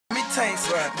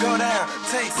taste, go down,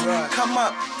 taste, come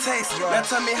up, taste. Now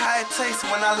tell me how it tastes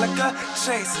when I lick a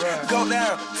chase. Go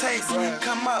down, taste,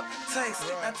 come up, taste.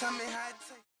 Now tell me how it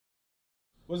tastes.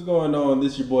 What's going on?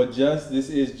 This is your boy Jess. This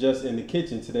is Just in the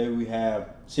Kitchen. Today we have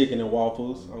chicken and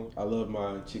waffles. I love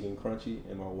my chicken crunchy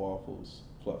and my waffles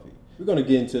fluffy. We're gonna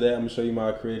get into that. I'm gonna show you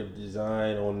my creative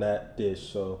design on that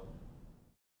dish. So,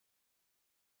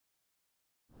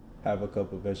 have a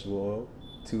cup of vegetable oil,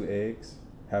 2 eggs,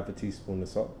 half a teaspoon of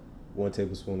salt, 1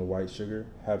 tablespoon of white sugar,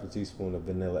 half a teaspoon of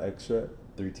vanilla extract,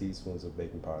 3 teaspoons of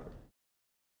baking powder.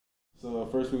 So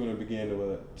first we're gonna begin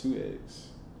with 2 eggs.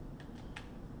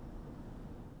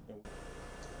 So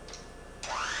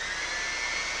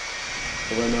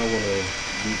right now I want to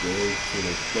beat the eggs to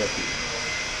the fluffy.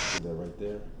 Put that right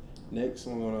there. Next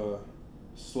I'm going to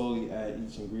slowly add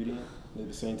each ingredient. And at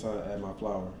the same time add my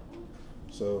flour.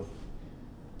 So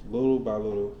little by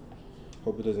little.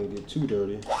 Hope it doesn't get too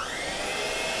dirty.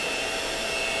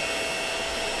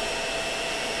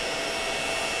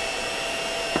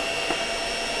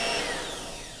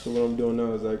 So what I'm doing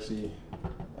now is actually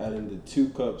adding the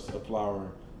 2 cups of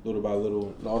flour little by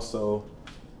little, and also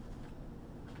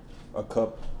a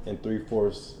cup and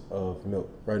 3/4 of milk.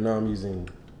 Right now I'm using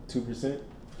 2%.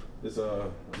 It's a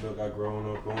milk I've grown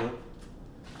up on.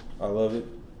 I love it.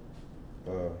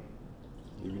 If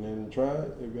you didn't try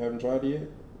it, if you haven't tried it yet,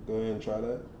 go ahead and try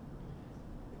that.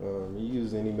 You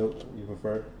use any milk you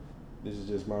prefer. This is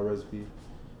just my recipe.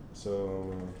 So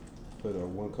I'm gonna put a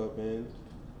 1 cup in.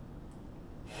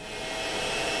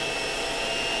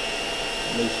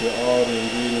 Make sure all the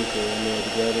ingredients are in there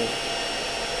together.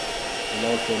 And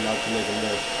also not to make a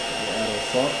mess. We'll add our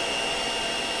salt.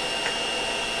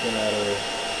 We're gonna add our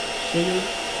sugar.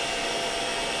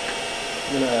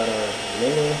 We're gonna add our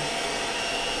vanilla.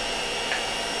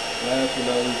 Last but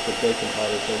not least, the baking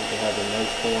powder so we can have a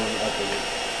nice form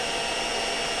afterwards.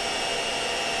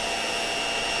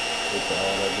 Put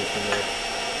all that gets in there.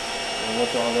 And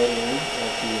once all that in,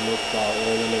 after you mix our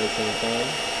oil in there at the same time.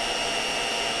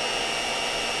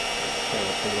 Kind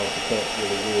of clean off the cup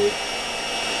really good.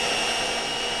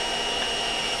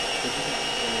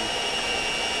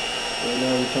 Right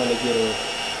now we're trying to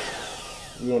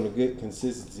we're on a good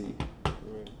consistency.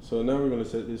 So now we're gonna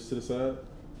set this to the side.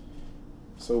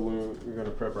 So we're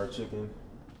gonna prep our chicken.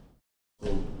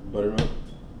 So buttermilk,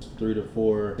 3 to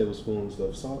 4 tablespoons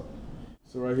of salt.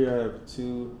 So right here I have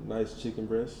 2 nice chicken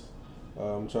breasts.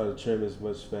 I'm trying to trim as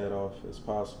much fat off as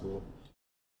possible.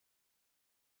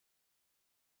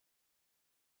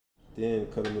 Then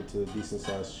cut them into a decent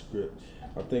sized strip.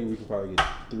 I think we can probably get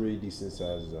 3 decent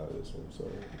sizes out of this one. So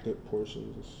good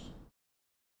portions.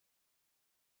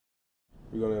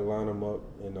 We're gonna line them up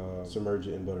and submerge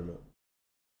it in buttermilk.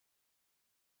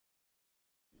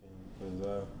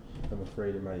 Because I'm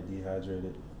afraid it might dehydrate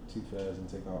it too fast and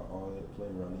take out all that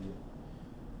flavor I need.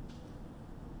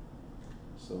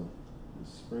 So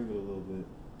just sprinkle a little bit,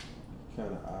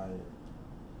 kind of eye it.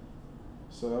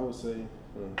 So I would say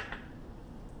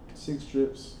 6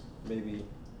 strips, maybe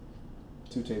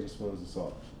 2 tablespoons of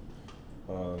salt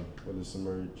with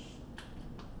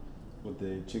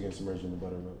the chicken submerged in the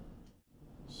buttermilk.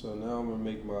 So now I'm gonna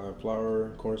make my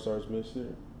flour cornstarch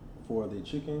mixture for the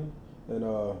chicken, and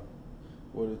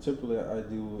what typically I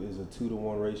do is a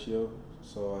 2-to-1 ratio.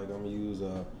 So like I'm gonna use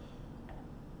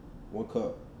 1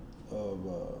 cup of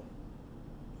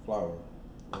flour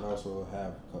and also a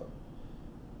half cup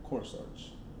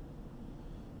cornstarch.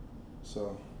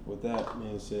 So with that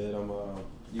being said, I'm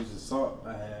use the salt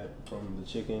I had from the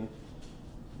chicken.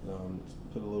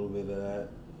 Put a little bit of that,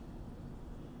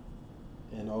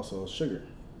 and also sugar.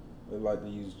 I like to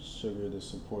use sugar to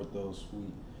support those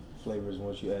sweet flavors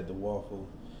once you add the waffle.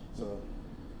 So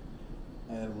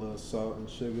add a little salt and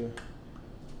sugar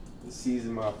to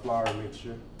season my flour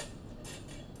mixture.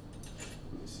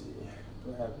 Let me see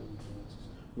what happens.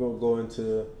 We're gonna go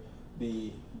into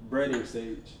the breading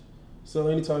stage. So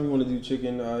anytime you want to do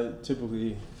chicken, I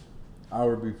typically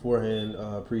hour beforehand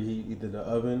preheat either the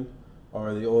oven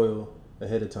or the oil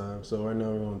ahead of time. So right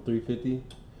now we're on 350.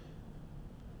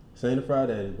 This ain't a fried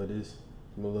addy, but it's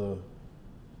a little,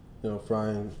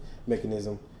 frying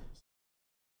mechanism.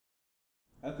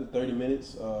 After 30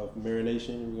 minutes of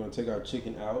marination, we're gonna take our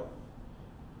chicken out,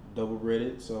 double bread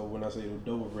it. So when I say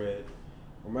double bread,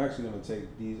 I'm actually gonna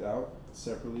take these out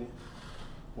separately.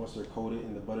 Once they're coated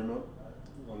in the buttermilk,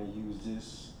 I'm gonna use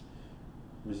this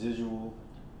residual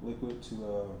liquid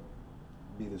to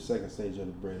be the second stage of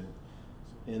the bread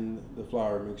in the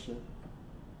flour mixture.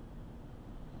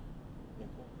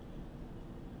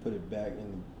 Put it back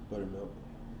in the buttermilk,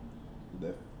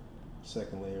 that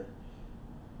second layer.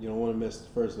 You don't want to mess the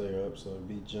first layer up, so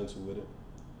be gentle with it.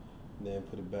 and then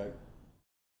put it back.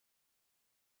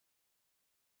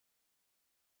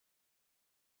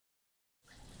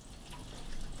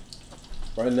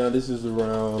 Right now, this is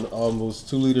around almost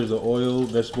 2 liters of oil,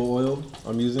 vegetable oil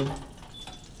I'm using.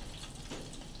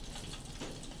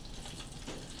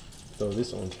 Throw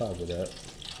this on top of that,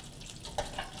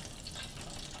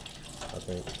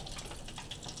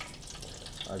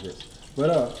 I guess.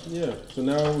 But yeah, so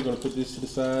now we're gonna put this to the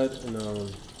side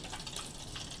and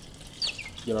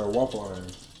get our waffle iron.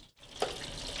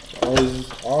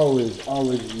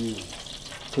 Always use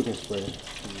cooking spray.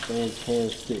 These things can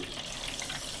stick.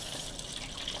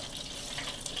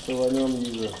 So right now I'm gonna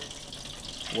use a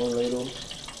 1 ladle.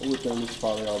 I would think this is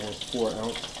probably almost 4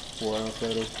 ounce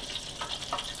ladle.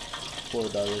 4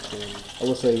 direction. I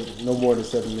would say no more than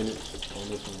 7 minutes on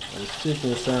this one. And the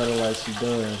chicken sounding like she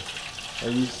done.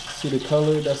 And you see the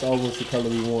color? That's almost the color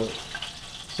we want.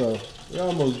 So we're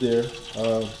almost there.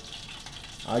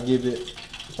 I give it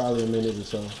probably a minute or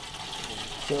so.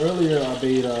 So earlier I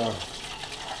made a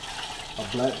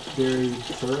blackberry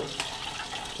syrup.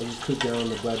 I just put down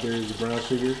the blackberries, the brown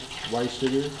sugar, white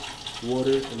sugar,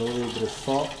 water, and a little bit of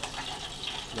salt.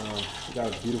 It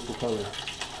got a beautiful color.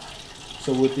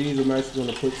 So with these, I'm actually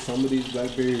going to put some of these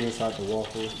blackberries inside the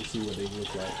waffle to see what they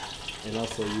look like. And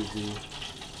also use the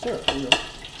syrup, you know.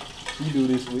 You do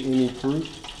this with any fruit,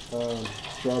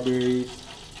 strawberries,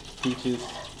 peaches,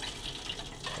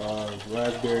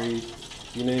 raspberries,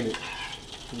 you name it.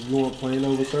 If you want plain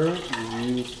over syrup, you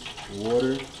use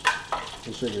water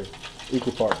and sugar,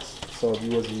 equal parts. So if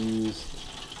you was to use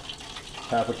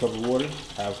half a cup of water,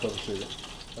 half a cup of sugar.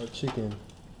 Our chicken,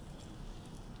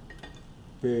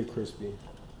 very crispy.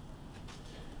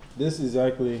 This is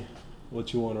exactly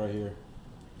what you want right here.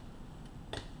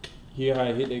 Hear how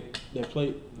I hit that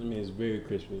plate? I mean, it's very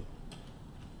crispy.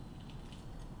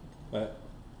 Right.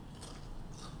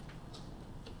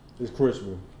 It's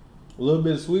crispy. A little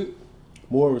bit sweet,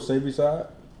 more of a savory side.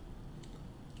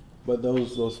 But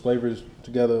those flavors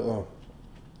together,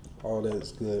 all that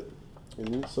is good.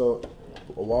 So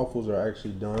our waffles are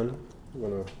actually done. I'm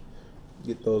gonna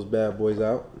get those bad boys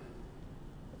out.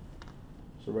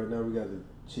 So right now we got the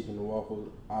chicken and waffles.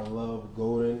 I love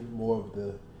golden, more of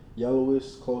the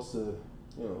yellowish, close to,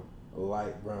 you know, a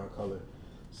light brown color.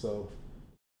 So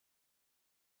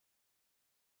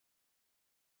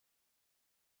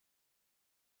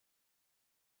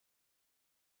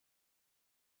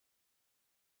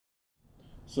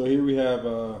here we have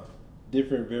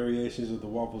different variations of the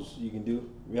waffles you can do.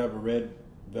 We have a red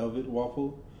velvet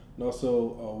waffle, and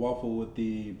also a waffle with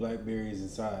the blackberries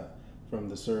inside from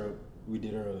the syrup we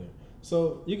did earlier.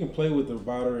 So you can play with the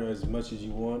batter as much as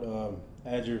you want.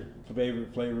 Add your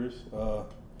favorite flavors.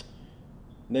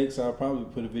 Next, I'll probably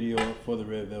put a video up for the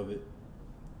red velvet.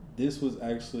 This was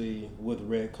actually with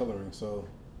red coloring. So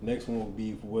next one will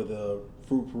be with a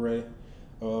fruit puree.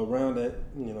 Around that,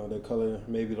 you know, the color,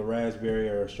 maybe the raspberry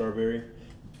or strawberry.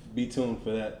 Be tuned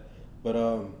for that. But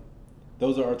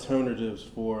those are alternatives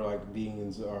for like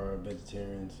vegans or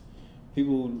vegetarians.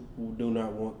 People who do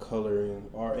not want coloring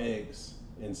or eggs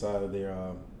inside of their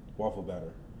waffle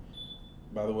batter.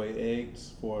 By the way,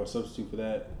 eggs, for a substitute for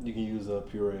that, you can use a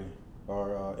puree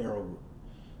or arrowroot.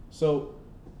 So,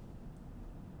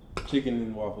 chicken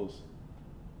and waffles,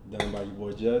 done by your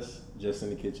boy Jess in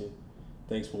the kitchen.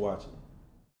 Thanks for watching.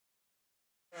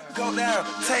 Go down,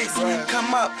 taste,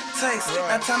 come up, taste.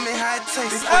 Now tell me how it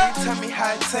tastes. Before you tell me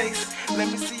how it tastes,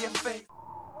 let me see your face.